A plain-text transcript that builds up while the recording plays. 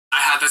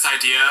had this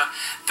idea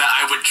that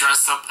I would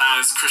dress up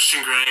as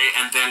Christian Grey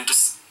and then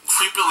just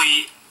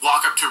creepily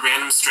walk up to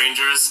random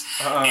strangers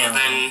and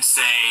then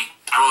say,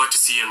 I would like to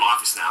see you in my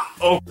office now.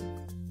 Oh.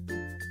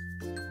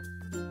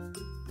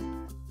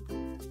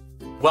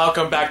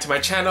 Welcome back to my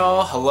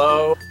channel.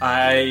 Hello.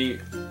 I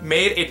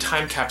made a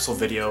time capsule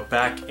video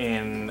back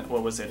in,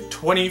 what was it,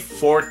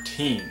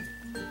 2014,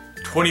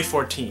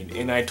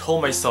 and I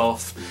told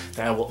myself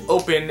that I will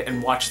open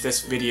and watch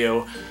this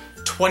video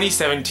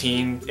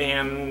 2017,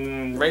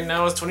 and right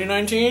now it's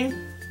 2019.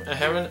 I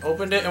haven't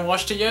opened it and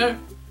watched it yet.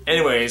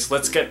 Anyways,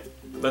 let's get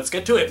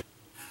to it.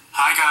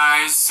 Hi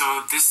guys,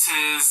 so this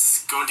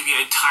is going to be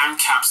a time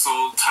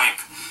capsule type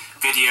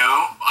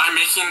video. I'm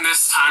making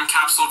this time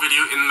capsule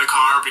video in the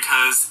car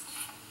because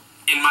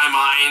in my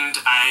mind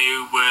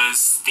I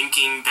was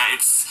thinking that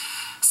it's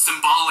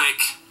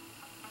symbolic.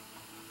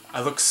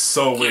 I look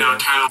so weird. You know,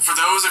 for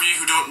those of you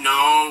who don't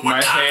know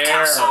what time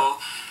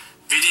capsule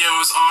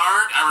videos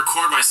are, I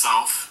record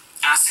myself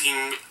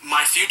asking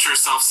my future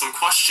self some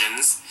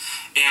questions,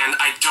 and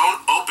I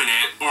don't open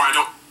it or I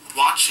don't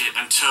watch it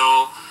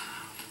until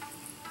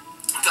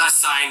the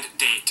assigned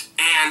date.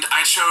 And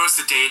I chose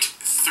the date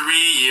 3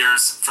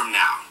 years from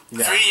now.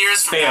 Yeah. 3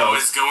 years from now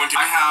is going to...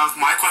 I have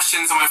my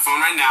questions on my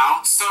phone right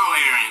now. So,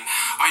 Aaron,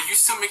 are you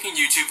still making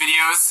YouTube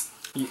videos?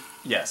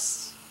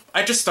 Yes.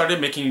 I just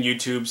started making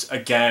YouTubes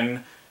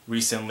again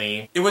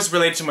recently. It was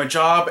related to my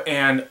job,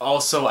 and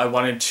also I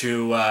wanted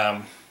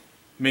to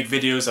make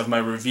videos of my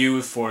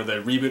review for the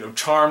reboot of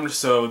Charmed,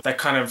 so that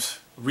kind of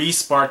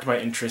re-sparked my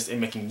interest in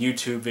making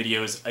YouTube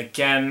videos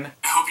again.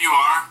 I hope you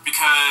are,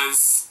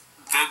 because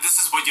this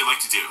is what you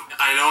like to do.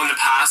 I know in the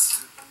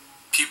past,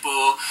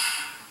 people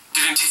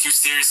didn't take you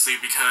seriously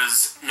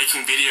because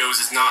making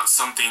videos is not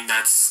something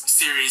that's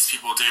serious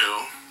people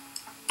do.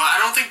 But I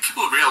don't think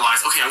people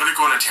realize, okay, I'm gonna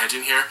go on a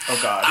tangent here. Oh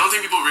god. I don't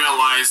think people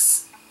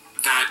realize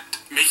that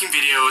making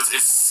videos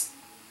is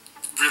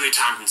really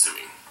time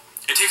consuming.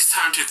 It takes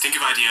time to think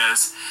of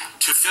ideas,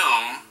 to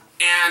film,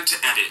 and to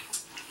edit.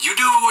 You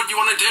do what you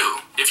want to do.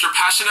 If you're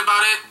passionate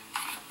about it,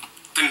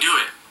 then do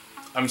it.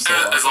 I'm so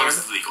as long as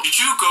it's legal. Did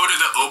you go to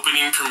the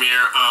opening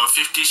premiere of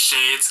 50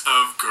 Shades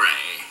of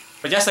Grey?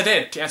 But yes, I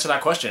did, to answer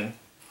that question.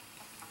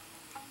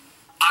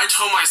 I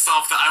told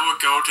myself that I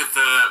would go to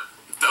the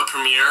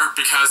premiere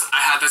because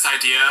I had this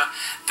idea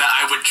that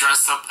I would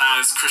dress up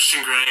as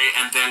Christian Grey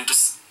and then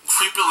just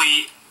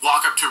creepily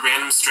walk up to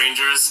random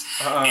strangers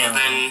and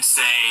then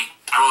say,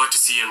 I would like to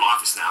see you in my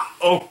office now.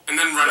 Oh. And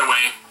then run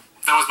away.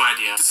 That was my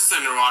idea. This is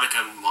an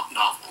erotica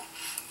novel,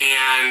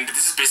 and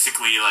this is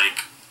basically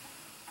like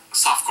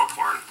softcore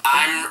porn.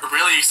 I'm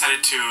really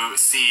excited to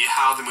see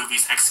how the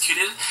movie's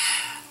executed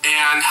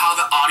and how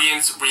the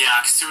audience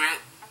reacts to it,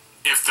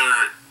 if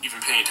they're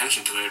even paying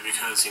attention to it,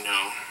 because, you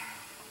know,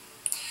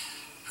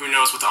 who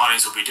knows what the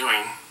audience will be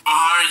doing.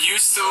 Are you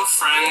still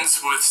friends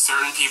with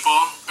certain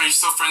people? Are you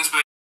still friends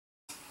with...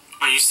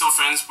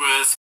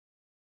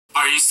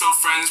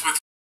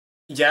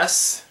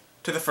 Yes,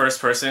 to the first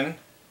person.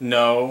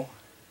 No,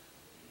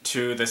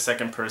 to the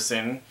second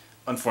person,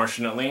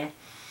 unfortunately.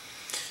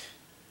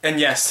 And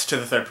yes, to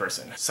the third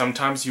person.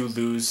 Sometimes you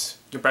lose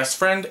your best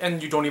friend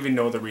and you don't even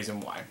know the reason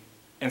why.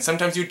 And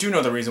sometimes you do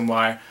know the reason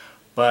why,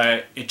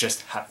 but it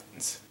just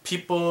happens.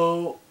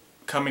 People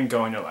come and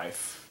go in your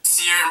life.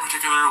 This year in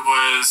particular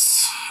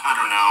was, I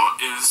don't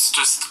know, is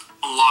just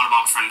a lot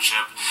about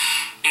friendship.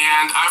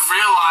 And I've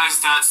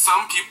realized that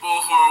some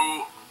people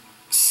who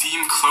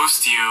seem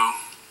close to you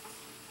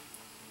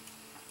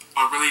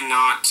are really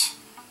not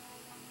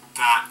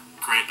that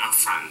great of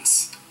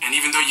friends. And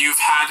even though you've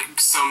had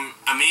some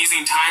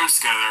amazing times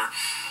together,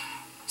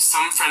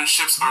 some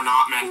friendships are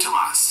not meant to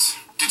last.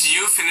 Did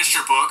you finish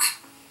your book?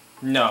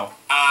 No.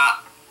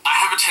 I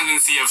have a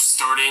tendency of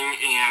starting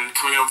and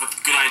coming up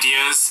with good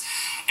ideas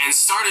and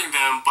starting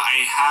them, but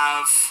I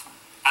have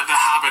the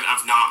habit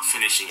of not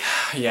finishing it.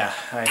 Yeah,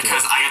 I do.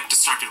 Because I get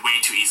distracted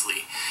way too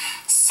easily.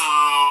 So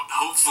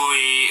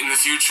hopefully in the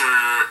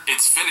future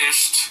it's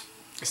finished.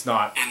 It's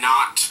not. And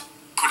not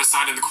put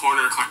aside in the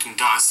corner collecting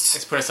dust.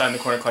 It's put aside in the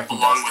corner collecting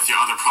along dust. with your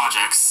other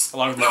projects.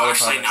 Along with my other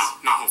projects. No,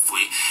 not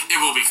hopefully. It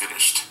will be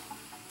finished.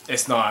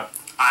 It's not.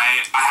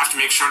 I have to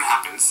make sure it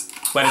happens.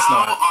 But it's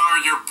not. How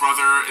are your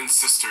brother and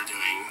sister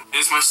doing?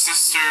 Is my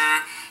sister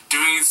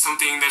doing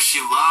something that she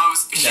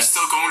loves? Is she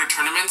still going to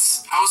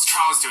tournaments? How's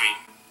Charles doing?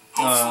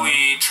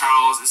 Hopefully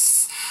Charles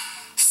is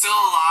still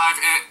alive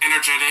and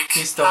energetic.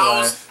 He's still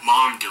alive. How's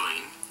mom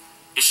doing?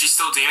 Is she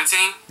still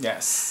dancing?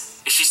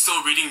 Yes. Is she still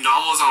reading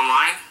novels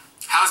online?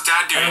 How's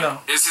dad doing? I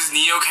don't know. Is his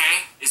knee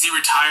okay? Is he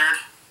retired?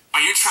 Are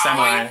you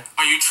traveling? Semi.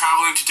 Are you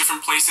traveling to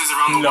different places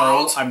around the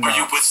world? No, I'm not. Are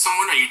you with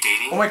someone? Are you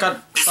dating? Oh my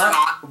god. If you're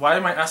not, why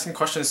am I asking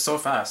questions so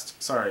fast?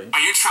 Sorry. are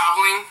you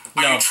traveling?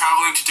 Are you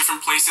traveling to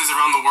different places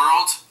around the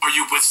world? Are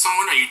you with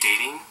someone? Are you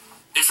dating?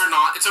 If you're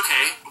not, it's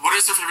okay. What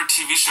is your favorite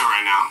TV show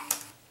right now?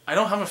 I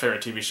don't have a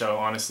favorite TV show,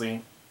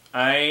 honestly.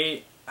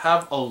 I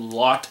have a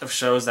lot of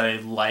shows that I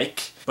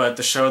like, but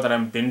the show that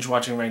I'm binge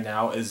watching right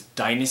now is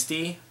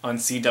Dynasty on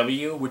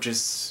CW, which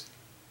is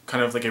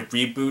kind of like a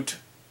reboot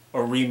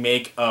or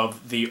remake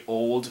of the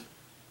old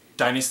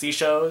Dynasty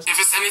shows. If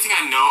it's anything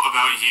I know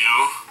about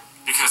you,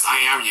 because I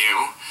am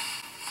you,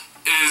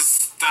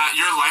 is that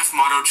your life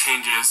motto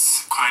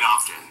changes quite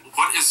often.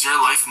 What is your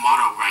life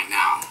motto right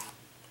now?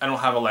 I don't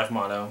have a life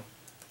motto.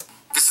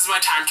 This is my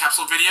time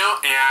capsule video,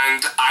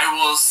 and I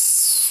will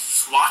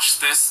watch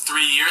this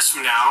 3 years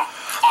from now,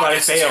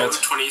 August 2,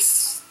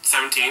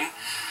 2017.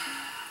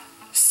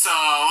 So,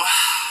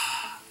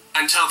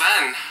 until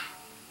then,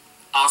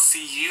 I'll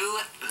see you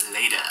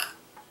later.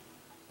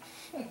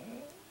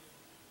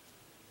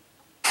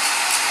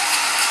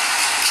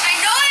 I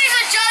know these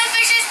are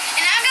jellyfishes,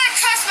 and I'm gonna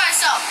trust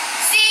myself.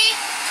 See?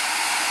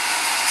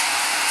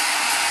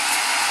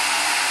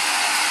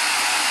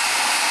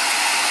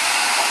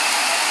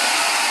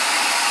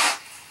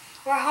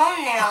 We're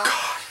home now.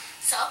 Oh,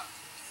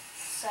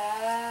 So,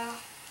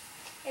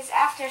 it's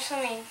after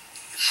swimming.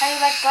 How do you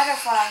like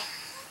butterfly?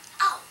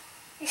 Oh.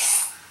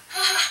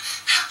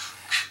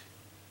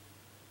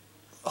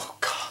 Oh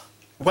god.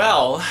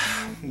 Well,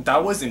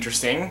 that was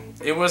interesting.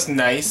 It was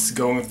nice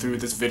going through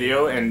this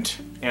video and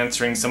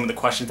answering some of the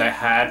questions I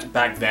had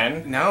back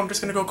then. Now I'm just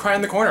gonna go cry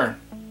in the corner.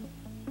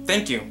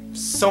 Thank you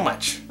so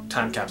much,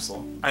 Time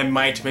Capsule. I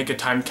might make a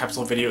Time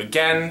Capsule video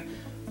again.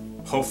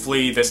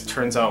 Hopefully this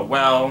turns out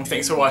well.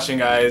 Thanks for watching,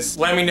 guys.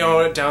 Let me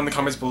know down in the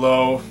comments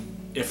below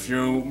if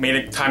you made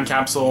a time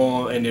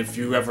capsule and if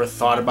you ever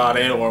thought about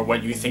it or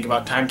what you think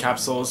about time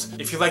capsules.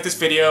 If you like this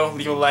video,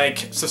 leave a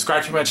like,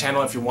 subscribe to my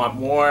channel if you want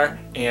more,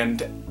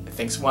 and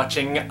thanks for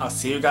watching. I'll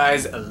see you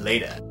guys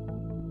later.